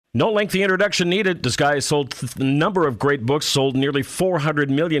No lengthy introduction needed. This guy has sold a number of great books, sold nearly 400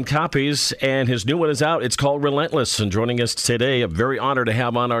 million copies, and his new one is out. It's called Relentless. And joining us today, a very honor to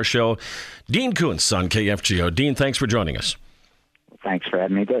have on our show, Dean Koontz on KFGO. Dean, thanks for joining us. Thanks for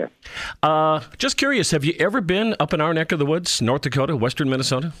having me there. Just curious, have you ever been up in our neck of the woods, North Dakota, western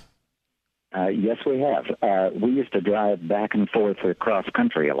Minnesota? Yes, we have. We used to drive back and forth across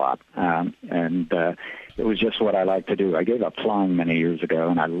country a lot, and it was just what I like to do. I gave up flying many years ago,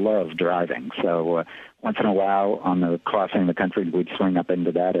 and I love driving. So once in a while, on the crossing the country, we'd swing up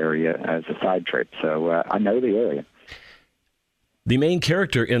into that area as a side trip. So I know the area. The main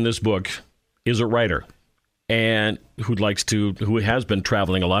character in this book is a writer, and who has been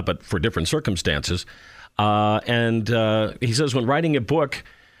traveling a lot, but for different circumstances. And he says when writing a book,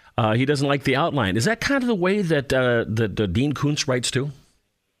 he doesn't like the outline. Is that kind of the way that Dean Koontz writes too?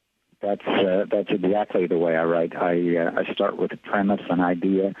 That's exactly the way I write. I start with a premise, an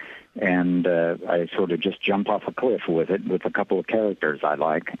idea, and I sort of just jump off a cliff with it, with a couple of characters I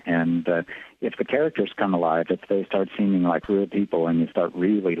like. And if the characters come alive, if they start seeming like real people and you start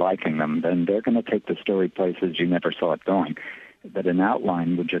really liking them, then they're going to take the story places you never saw it going. But an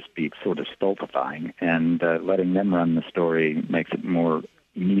outline would just be sort of stultifying, and letting them run the story makes it more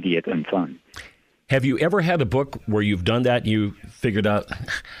immediate and fun. Have you ever had a book where you've done that and you figured out,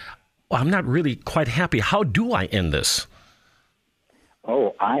 well, I'm not really quite happy. How do I end this?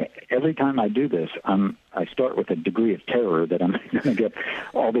 Oh, every time I do this, I start with a degree of terror that I'm going to get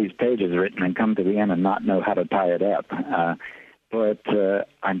all these pages written and come to the end and not know how to tie it up. But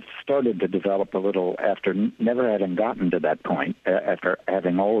I've started to develop a little, after never having gotten to that point, after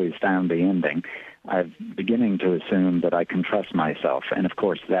having always found the ending, I'm beginning to assume that I can trust myself. And, of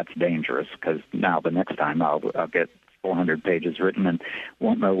course, that's dangerous, because now the next time I'll get 400 pages written and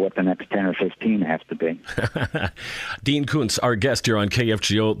won't know what the next 10 or 15 have to be. Dean Koontz, our guest here on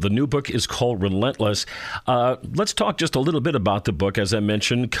KFGO. The new book is called Relentless. Let's talk just a little bit about the book. As I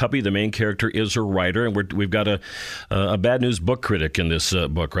mentioned, Cubby, the main character, is a writer, and we've got a bad news book critic in this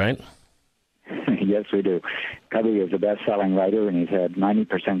book, right? Yes, we do. Cubby is a best-selling writer, and he's had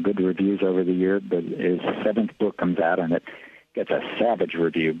 90% good reviews over the year, but his seventh book comes out, and it gets a savage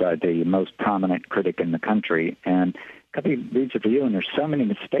review by the most prominent critic in the country. And Cubby reads a review, and there's so many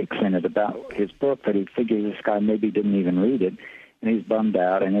mistakes in it about his book that he figures this guy maybe didn't even read it, and he's bummed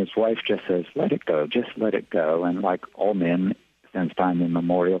out. And his wife just says, let it go, just let it go. And like all men since time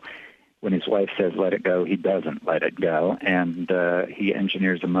immemorial, when his wife says let it go, he doesn't let it go. And he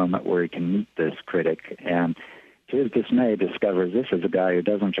engineers a moment where he can meet this critic, and to his dismay, discovers this is a guy who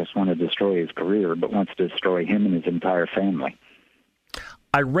doesn't just want to destroy his career, but wants to destroy him and his entire family.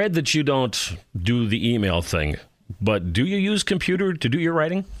 I read that you don't do the email thing, but do you use computer to do your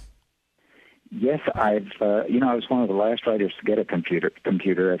writing? Yes, I was one of the last writers to get a computer.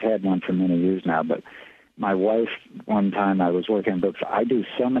 I've had one for many years now, but my wife, one time I was working on books, I do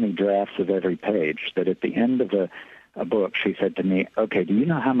so many drafts of every page that at the end of a book, she said to me, okay, do you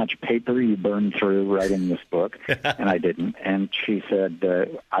know how much paper you burned through writing this book? And I didn't. And she said,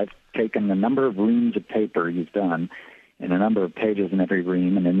 I've taken the number of reams of paper you've done and the number of pages in every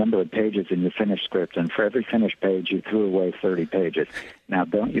ream and the number of pages in your finished script, and for every finished page, you threw away 30 pages. Now,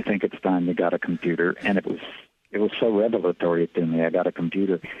 don't you think it's time you got a computer? And it was so revelatory to me. I got a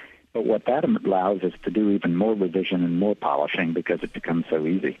computer. But what that allows is to do even more revision and more polishing because it becomes so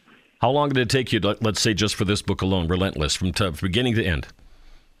easy. How long did it take you, let's say just for this book alone, Relentless, from beginning to end?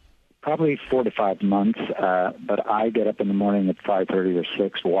 Probably 4 to 5 months, but I get up in the morning at 5:30 or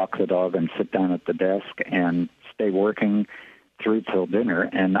 6, walk the dog, and sit down at the desk and stay working through till dinner,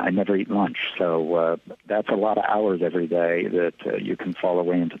 and I never eat lunch. So that's a lot of hours every day that you can fall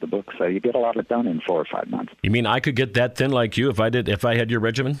away into the book. So you get a lot of it done in 4 or 5 months. You mean I could get that thin like you if I had your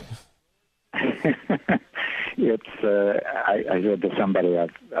regimen? I said to somebody,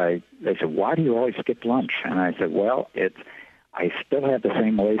 they said, why do you always skip lunch? And I said, well, I still have the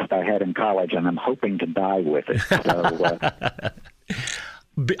same waist I had in college, and I'm hoping to die with it. So,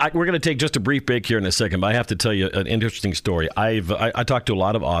 we're going to take just a brief break here in a second, but I have to tell you an interesting story. I talked to a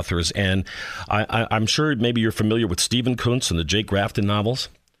lot of authors, and I'm sure maybe you're familiar with Stephen Koontz and the Jake Grafton novels.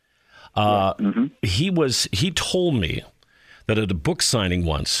 He told me that at a book signing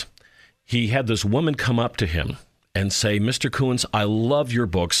once, he had this woman come up to him and say, Mr. Koontz, I love your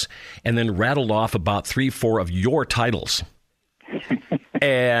books, and then rattled off about 3-4 of your titles.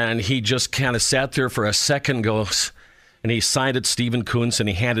 And he just kind of sat there for a second, and he signed it, Stephen Koontz, and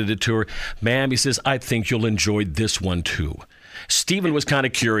he handed it to her. Ma'am, he says, I think you'll enjoy this one too. Stephen was kind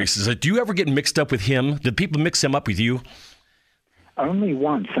of curious. He said, do you ever get mixed up with him? Did people mix him up with you? Only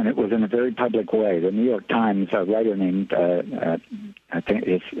once, and it was in a very public way. The New York Times, a writer named, I think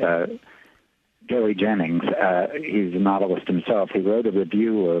it's Gary Jennings, he's a novelist himself. He wrote a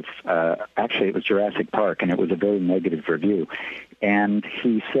review of, actually it was Jurassic Park, and it was a very negative review. And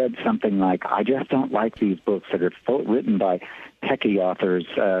he said something like, I just don't like these books that are written by techie authors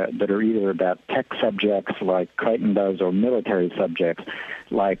that are either about tech subjects like Crichton does or military subjects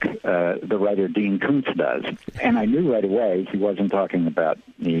like the writer Dean Koontz does. And I knew right away he wasn't talking about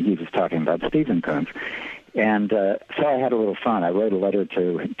me. He was talking about Stephen Koontz. And so I had a little fun. I wrote a letter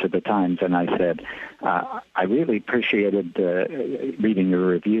to the Times, and I said, I really appreciated reading your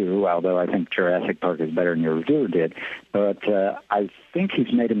review, although I think Jurassic Park is better than your reviewer did. But I think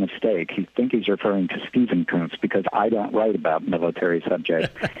he's made a mistake. I think he's referring to Stephen Koontz because I don't write about military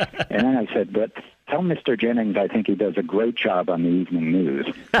subjects. And then I said, but tell Mr. Jennings I think he does a great job on the evening news.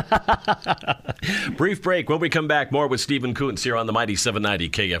 Brief break. When we come back, more with Stephen Koontz here on the Mighty 790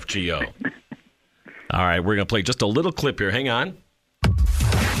 KFGO. All right, we're going to play just a little clip here. Hang on.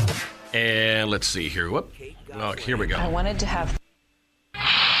 And let's see here. Whoop. Oh, here we go. I wanted to have...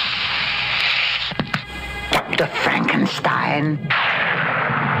 Dr. Frankenstein.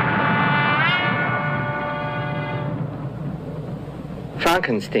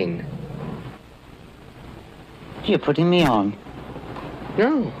 Frankenstein. You're putting me on.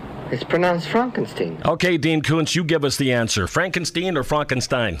 No, it's pronounced Frankenstein. Okay, Dean Koontz, you give us the answer. Frankenstein or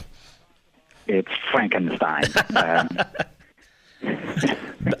Frankenstein? It's Frankenstein.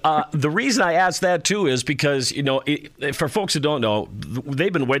 The reason I asked that, too, is because, you know, for folks who don't know,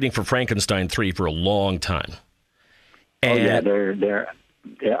 they've been waiting for Frankenstein 3 for a long time. And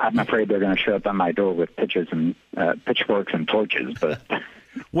I'm afraid they're going to show up on my door with pitchforks and torches. But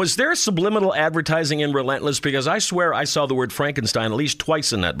was there subliminal advertising in Relentless? Because I swear I saw the word Frankenstein at least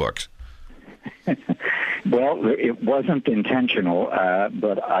twice in that book. Well, it wasn't intentional,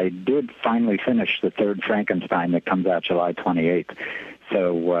 but I did finally finish the third Frankenstein that comes out July 28th.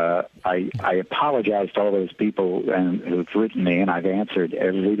 So I apologize to all those people who've written me, and I've answered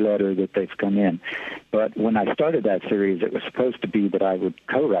every letter that they've come in. But when I started that series, it was supposed to be that I would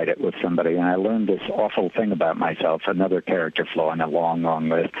co-write it with somebody, and I learned this awful thing about myself, another character flaw in a long, long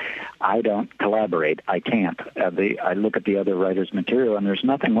list. I don't collaborate. I can't. I look at the other writer's material, and there's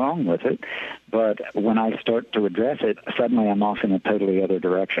nothing wrong with it. But when I start to address it, suddenly I'm off in a totally other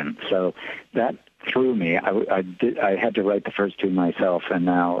direction. So that threw me. I had to write the first two myself, and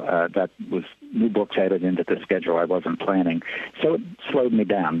now that was new books added into the schedule I wasn't planning. So it slowed me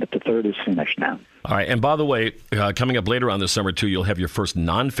down, but the third is finished now. All right. And by the way, coming up later on this summer, too, you'll have your first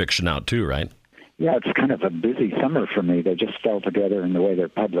nonfiction out, too, right? Yeah, it's kind of a busy summer for me. They just fell together in the way they're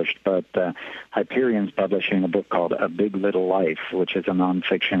published. But Hyperion's publishing a book called A Big Little Life, which is a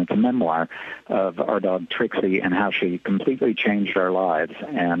nonfiction. It's a memoir of our dog Trixie and how she completely changed our lives.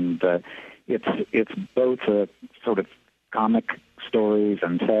 And it's both a sort of comic stories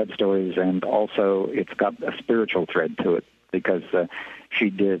and sad stories, and also it's got a spiritual thread to it because she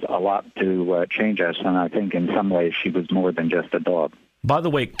did a lot to change us, and I think in some ways she was more than just a dog. By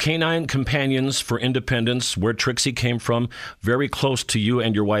the way, Canine Companions for Independence, where Trixie came from, very close to you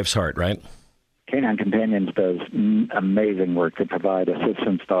and your wife's heart, right? Canine Companions does amazing work to provide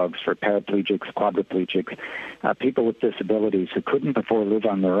assistance dogs for paraplegics, quadriplegics, people with disabilities who couldn't before live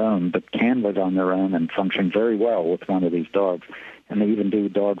on their own, but can live on their own and function very well with one of these dogs. And they even do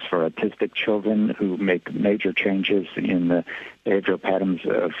dogs for autistic children who make major changes in the behavioral patterns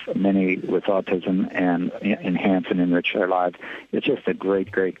of many with autism and enhance and enrich their lives. It's just a great,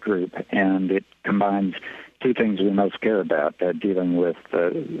 great group, and it combines two things we most care about, dealing with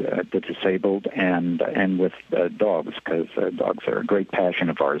the disabled and with dogs, because dogs are a great passion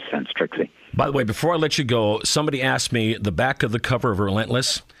of ours since Trixie. By the way, before I let you go, somebody asked me the back of the cover of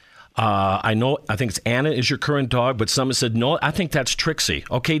Relentless. I think it's Anna is your current dog, but someone said, no, I think that's Trixie.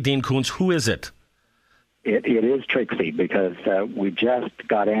 Okay, Dean Koontz, who is it? It is Trixie, because we just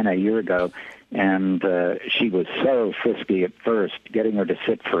got Anna a year ago, and she was so frisky at first. Getting her to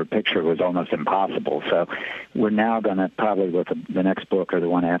sit for a picture was almost impossible. So we're now going to probably, with the next book or the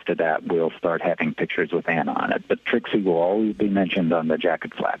one after that, we'll start having pictures with Anna on it. But Trixie will always be mentioned on the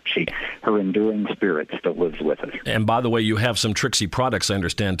jacket flap. Her enduring spirit still lives with us. And by the way, you have some Trixie products, I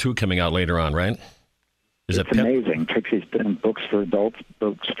understand, too, coming out later on, right? It's amazing. Trixie's been books for adults,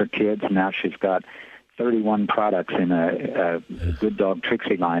 books for kids. Now she's got 31 products in a Good Dog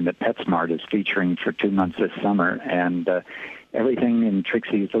Trixie line that PetSmart is featuring for 2 months this summer. And everything in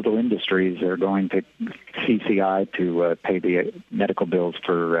Trixie's Little Industries are going to CCI to pay the medical bills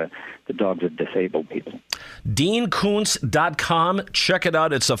for the dogs of disabled people. DeanKoontz.com. Check it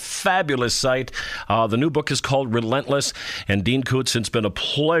out. It's a fabulous site. The new book is called Relentless. And Dean Koontz, it's been a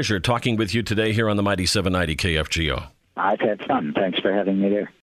pleasure talking with you today here on the Mighty 790 KFGO. I've had fun. Thanks for having me there.